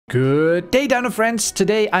Good day, Dino friends.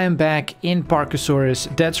 Today I am back in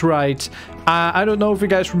Parkasaurus. That's right. I don't know if you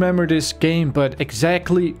guys remember this game, but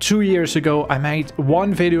exactly 2 years ago I made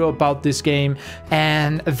one video about this game,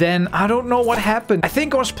 and then I don't know what happened. I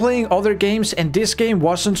think I was playing other games and this game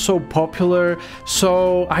wasn't so popular,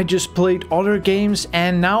 so I just played other games,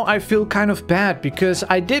 and now I feel kind of bad because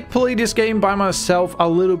I did play this game by myself a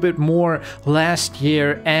little bit more last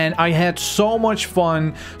year and I had so much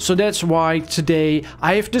fun. So that's why today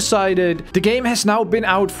I have decided the game has now been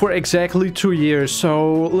out for exactly 2 years,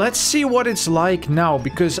 so let's see what it's like now,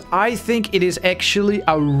 because I think it is actually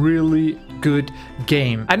a really good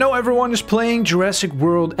game. I know everyone is playing Jurassic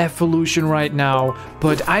World Evolution right now,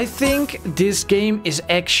 but I think this game is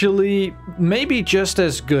actually maybe just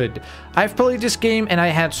as good. I've played this game and I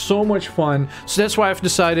had so much fun, so that's why I've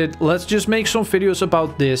decided let's just make some videos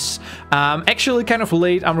about this. Actually kind of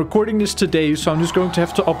late. I'm recording this today, so I'm just going to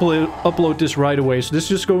have to upload this right away. So this is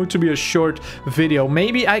just going to be a short video.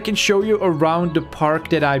 Maybe I can show you around the park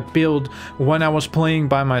that I built when I was playing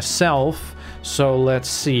by myself. So let's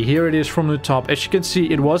see, here it is from the top. As you can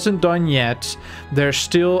see, it wasn't done yet. There's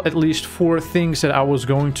still at least 4 things that I was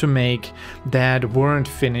going to make that weren't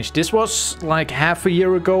finished. This was like half a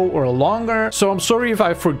year ago or longer, so I'm sorry if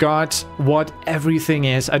I forgot what everything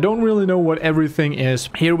is. I don't really know what everything is.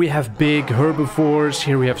 Here we have big herbivores,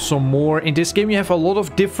 here we have some more. In this game you have a lot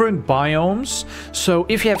of different biomes, so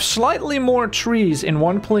if you have slightly more trees in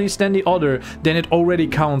one place than the other, then it already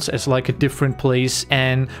counts as like a different place,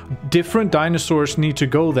 and different dinosaurs need to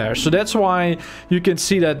go there. So that's why you can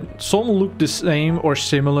see that some look the same or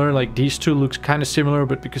similar, like these two look kind of similar,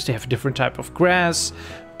 but because they have a different type of grass.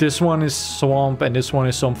 This one is swamp and this one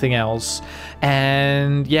is something else.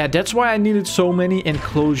 And yeah, that's why I needed so many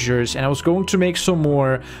enclosures, and I was going to make some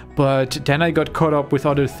more, but then I got caught up with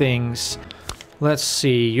other things. Let's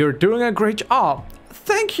see, you're doing a great job.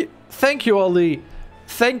 Thank you, Ollie.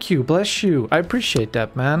 Thank you, bless you. I appreciate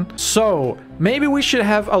that, man. So, maybe we should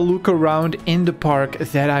have a look around in the park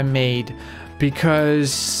that I made,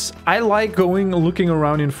 because I like looking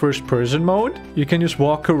around in first person mode. You can just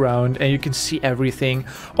walk around and you can see everything.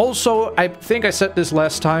 Also, I think I said this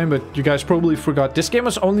last time, but you guys probably forgot. This game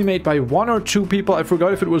was only made by 1 or 2 people. I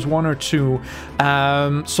forgot if it was 1 or 2.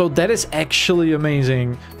 So that is actually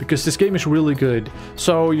amazing, because this game is really good.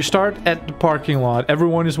 So you start at the parking lot.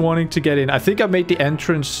 Everyone is wanting to get in. I think I made the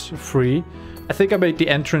entrance free.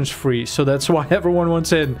 So that's why everyone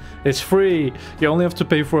wants in. It's free. You only have to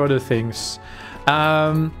pay for other things.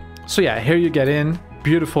 So yeah, here you get in.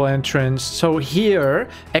 Beautiful entrance. So here,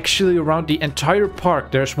 actually around the entire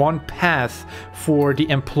park, there's one path for the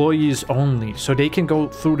employees only. So they can go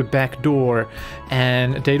through the back door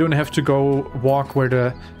and they don't have to go walk where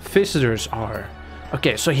the visitors are.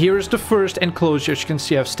 Okay, so here is the first enclosure. As you can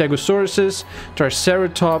see, I have Stegosauruses,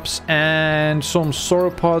 Triceratops, and some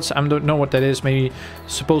sauropods. I don't know what that is. Maybe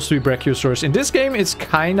supposed to be Brachiosaurus. In this game, it's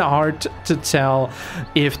kind of hard to tell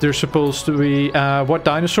if they're supposed to be what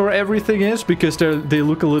dinosaur everything is, because they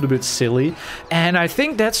look a little bit silly. And I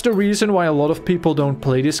think that's the reason why a lot of people don't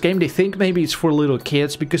play this game. They think maybe it's for little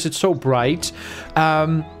kids because it's so bright.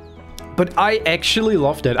 But I actually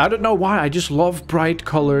love that. I don't know why. I just love bright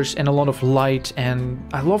colors and a lot of light, and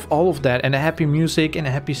I love all of that, and the happy music and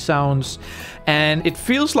the happy sounds. And it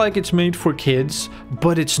feels like it's made for kids,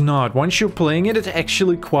 but it's not. Once you're playing it, it's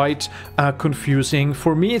actually quite confusing.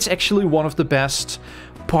 For me, it's actually one of the best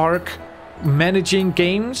park managing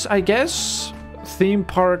games, I guess. Theme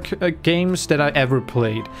park games that I ever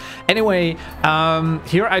played. Anyway,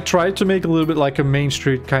 here I tried to make a little bit like a main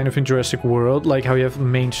street kind of in Jurassic World, like how you have a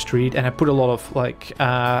main street, and I put a lot of like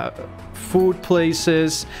food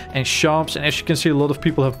places and shops, and as you can see, a lot of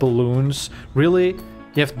people have balloons. Really?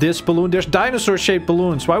 You have this balloon? There's dinosaur shaped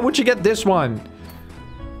balloons. Why would you get this one?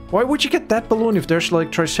 Why would you get that balloon if there's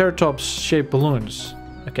like Triceratops shaped balloons?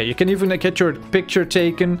 Okay, you can even get your picture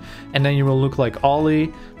taken, and then you will look like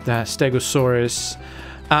Ollie, the Stegosaurus.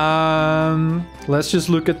 Let's just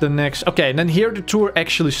look at the next. Okay, and then here the tour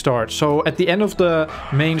actually starts. So at the end of the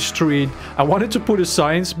main street, I wanted to put a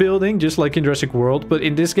science building, just like in Jurassic World, but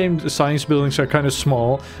in this game, the science buildings are kind of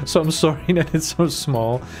small. So I'm sorry that it's so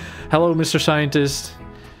small. Hello, Mr. Scientist.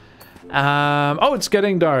 Oh, it's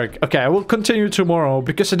getting dark. Okay, I will continue tomorrow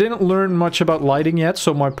because I didn't learn much about lighting yet,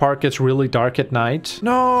 so my park gets really dark at night.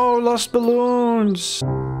 No, lost balloons.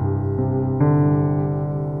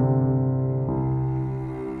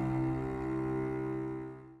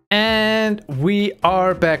 And we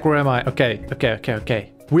are back. Where am I? Okay.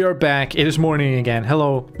 We are back. It is morning again.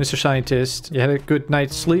 Hello, Mr. Scientist. You had a good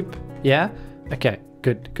night's sleep? Yeah? Okay.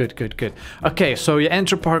 Good, good, good, good. Okay, so you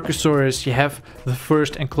enter Parkasaurus. You have the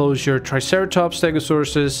first enclosure. Triceratops,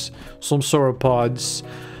 Stegosaurus, some sauropods.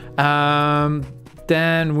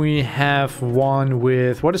 Then we have one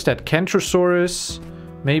with... What is that? Kentrosaurus?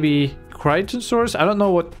 Maybe Crichtonsaurus? I don't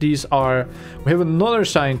know what these are. We have another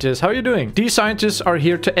scientist. How are you doing? These scientists are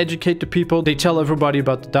here to educate the people. They tell everybody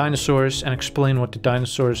about the dinosaurs and explain what the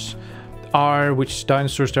dinosaurs are, which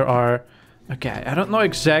dinosaurs there are. Okay, I don't know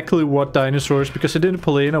exactly what dinosaurs because I didn't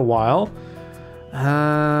play in a while.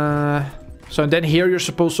 So and then here you're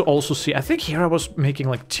supposed to also see... I think here I was making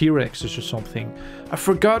like T-Rexes or something. I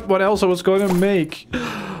forgot what else I was going to make.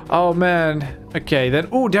 Oh man. Okay, then...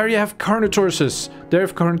 Oh, there you have Carnotauruses. There you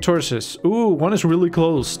have Carnotauruses. Ooh, one is really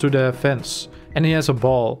close to the fence. And he has a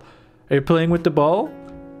ball. Are you playing with the ball?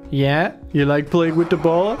 Yeah? You like playing with the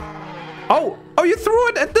ball? Oh! Oh, you threw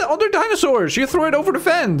it at the other dinosaurs! You threw it over the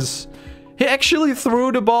fence! He actually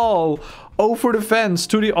threw the ball over the fence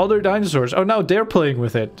to the other dinosaurs. Oh, now they're playing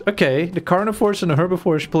with it. Okay, the carnivores and the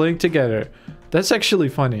herbivores playing together. That's actually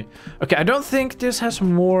funny. Okay, I don't think this has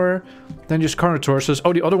more than just Carnotauruses.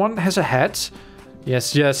 Oh, the other one has a hat.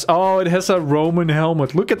 Yes, yes. Oh, it has a Roman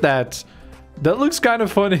helmet. Look at that. That looks kind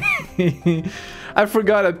of funny. I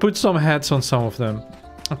forgot I put some hats on some of them.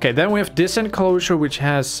 Okay, then we have this enclosure, which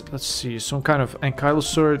has, let's see, some kind of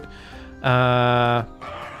ankylosaur.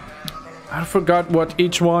 I forgot what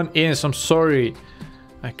each one is. I'm sorry.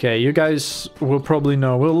 Okay, you guys will probably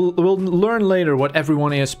know. We'll learn later what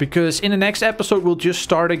everyone is, because in the next episode we'll just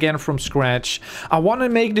start again from scratch. I want to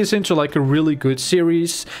make this into like a really good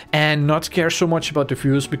series and not care so much about the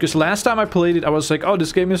views, because last time I played it I was like, oh,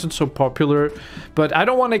 this game isn't so popular, but I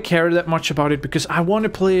don't want to care that much about it because I want to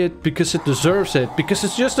play it because it deserves it, because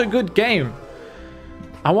it's just a good game.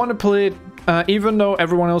 I want to play it even though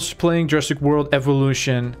everyone else is playing Jurassic World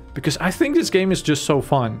Evolution, because I think this game is just so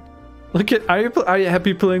fun. Look at, are you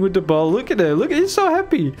happy playing with the ball? Look at it, look, he's so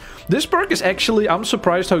happy. This park is actually, I'm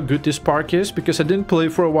surprised how good this park is, because I didn't play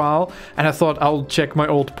for a while and I thought I'll check my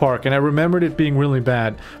old park and I remembered it being really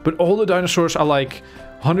bad. But all the dinosaurs are like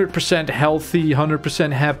 100% healthy,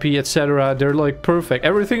 100% happy, etc. They're like perfect.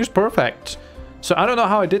 Everything is perfect. So I don't know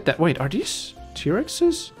how I did that. Wait, are these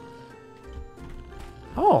T-Rexes?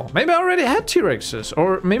 Oh, maybe I already had T-Rexes.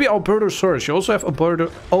 Or maybe Albertosaurus. You also have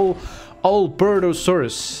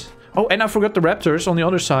Albertosaurus. Oh, and I forgot the raptors on the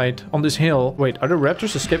other side, on this hill. Wait, are the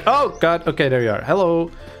raptors escaped? Oh, God. Okay, there you are. Hello.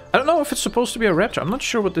 I don't know if it's supposed to be a raptor. I'm not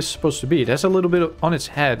sure what this is supposed to be. It has a little bit on its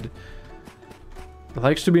head. It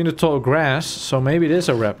likes to be in the tall grass, so maybe it is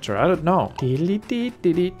a raptor. I don't know.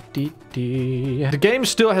 The game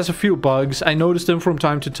still has a few bugs. I noticed them from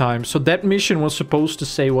time to time. So that mission was supposed to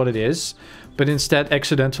say what it is, but instead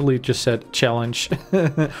accidentally just said challenge.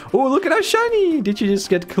 Oh, look at how shiny! Did you just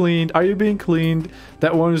get cleaned? Are you being cleaned?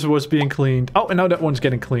 That one was being cleaned. Oh, and now that one's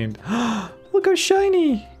getting cleaned. Look how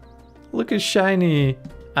shiny! Look how shiny.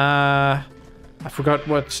 I forgot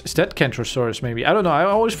what... Is that Kentrosaurus maybe? I don't know. I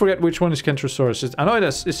always forget which one is Kentrosaurus. I know it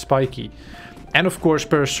is spiky. And of course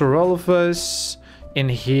Parasaurolophus in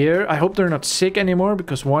here. I hope they're not sick anymore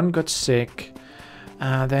because one got sick.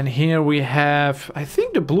 Then here we have... I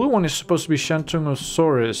think the blue one is supposed to be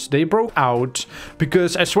Shantungosaurus. They broke out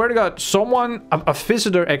because I swear to God, someone... A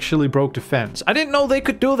visitor actually broke the fence. I didn't know they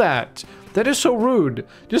could do that. That is so rude.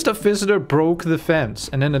 Just a visitor broke the fence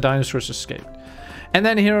and then the dinosaurs escaped. And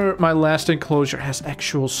then here, my last enclosure has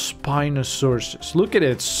actual Spinosaurus. Look at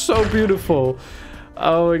it, so beautiful.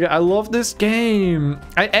 Oh my God, I love this game.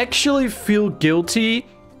 I actually feel guilty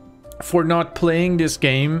for not playing this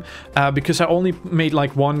game because I only made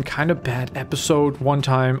like one kind of bad episode one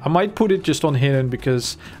time. I might put it just on hidden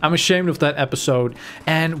because I'm ashamed of that episode,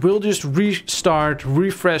 and we'll just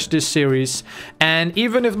refresh this series, and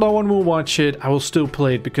even if no one will watch it, I will still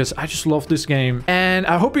play it because I just love this game. And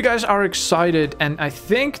I hope you guys are excited, and I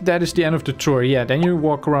think that is the end of the tour. Yeah, then you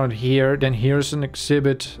walk around here, then here's an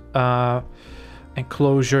exhibit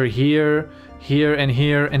enclosure here, and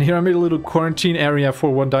here I made a little quarantine area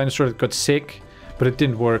for one dinosaur that got sick, but it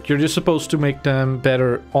didn't work. You're just supposed to make them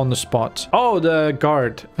better on the spot. Oh, the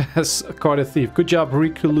guard has caught a thief. Good job,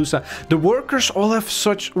 Rikulusa. The workers all have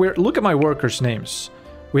such weird... Look at my workers' names.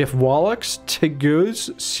 We have ROBLOX,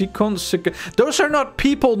 Tegus, Sikon, Sikon. Those are not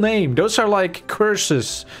people named. Those are like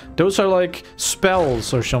curses. Those are like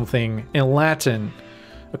spells or something in Latin.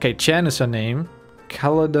 Okay, Chan is a name.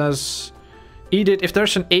 Kaladas... Edith, if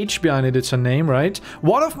there's an H behind it, it's a name, right?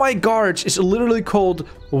 One of my guards is literally called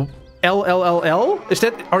LLLL? Is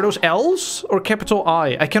that... Are those L's or capital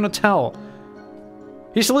I? I cannot tell.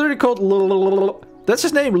 He's literally called L. That's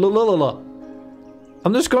his name, L.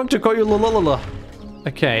 I'm just going to call you L.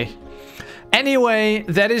 Okay. Anyway,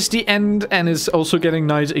 that is the end, and it's also getting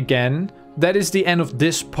nice again. That is the end of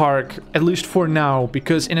this park, at least for now,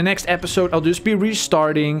 because in the next episode I'll just be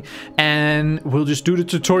restarting and we'll just do the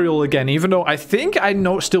tutorial again, even though I think I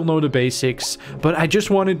still know the basics, but I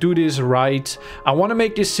just want to do this right. I want to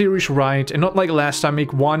make this series right and not like last time,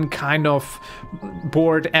 make one kind of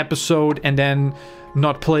bored episode and then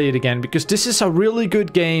not play it again, because this is a really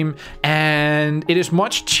good game and it is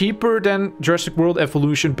much cheaper than Jurassic World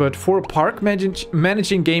Evolution, but for a park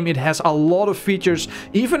managing game it has a lot of features,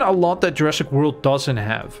 even a lot that Jurassic World doesn't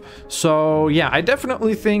have. So yeah, I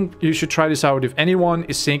definitely think you should try this out if anyone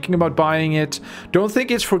is thinking about buying it. Don't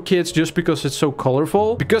think it's for kids just because it's so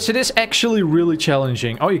colorful, because it is actually really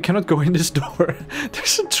challenging. Oh, you cannot go in this door.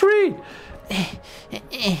 There's a tree.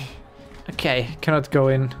 Okay, cannot go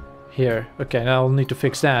in here. Okay, now I'll need to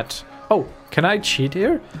fix that. Oh, can I cheat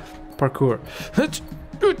here? Parkour.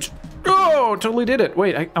 Oh, totally did it.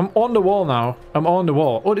 Wait, I'm on the wall now. I'm on the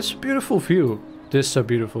wall. Oh, this is a beautiful view. This is a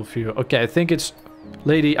beautiful view. Okay, I think it's...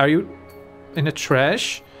 Lady, are you in the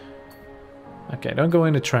trash? Okay, don't go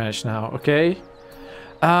in the trash now, okay?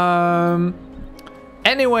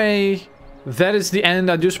 Anyway, that is the end.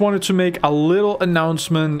 I just wanted to make a little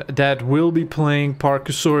announcement that we'll be playing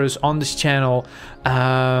Parkasaurus on this channel.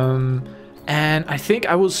 And I think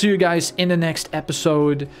I will see you guys in the next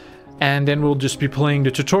episode. And then we'll just be playing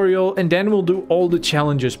the tutorial. And then we'll do all the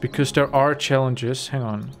challenges, because there are challenges. Hang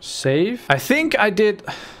on. Save. I think I did...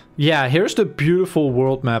 Yeah, here's the beautiful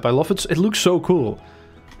world map. I love it. It looks so cool.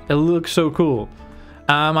 It looks so cool.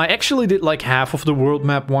 I actually did like half of the world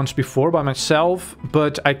map once before by myself,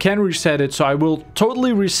 but I can reset it, so I will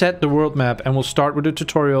totally reset the world map and we'll start with the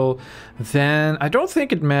tutorial. Then I don't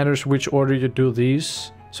think it matters which order you do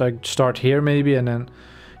these. So I start here maybe, and then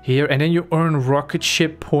here, and then you earn rocket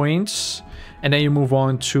ship points, and then you move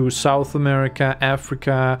on to South America,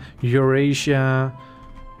 Africa, Eurasia,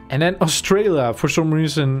 and then Australia for some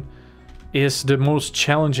reason is the most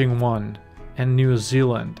challenging one. And New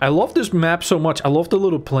Zealand. I love this map so much. I love the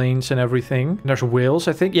little planes and everything. There's whales,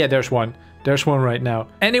 I think. Yeah, there's one. There's one right now.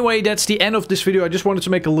 Anyway, that's the end of this video. I just wanted to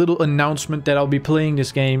make a little announcement that I'll be playing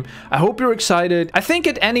this game. I hope you're excited. I think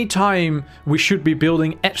at any time we should be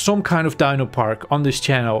building some kind of dino park on this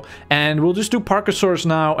channel. And we'll just do Parkasaurus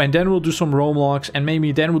now, and then we'll do some ROBLOX, and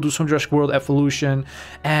maybe then we'll do some Jurassic World Evolution.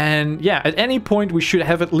 And yeah, at any point we should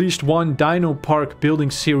have at least one dino park building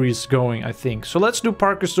series going, I think. So let's do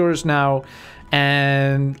Parkasaurus now.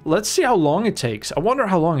 And let's see how long it takes. I wonder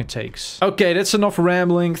how long it takes. Okay, that's enough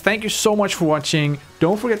rambling. Thank you so much for watching.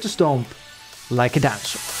 Don't forget to stomp like a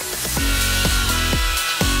dinosaur.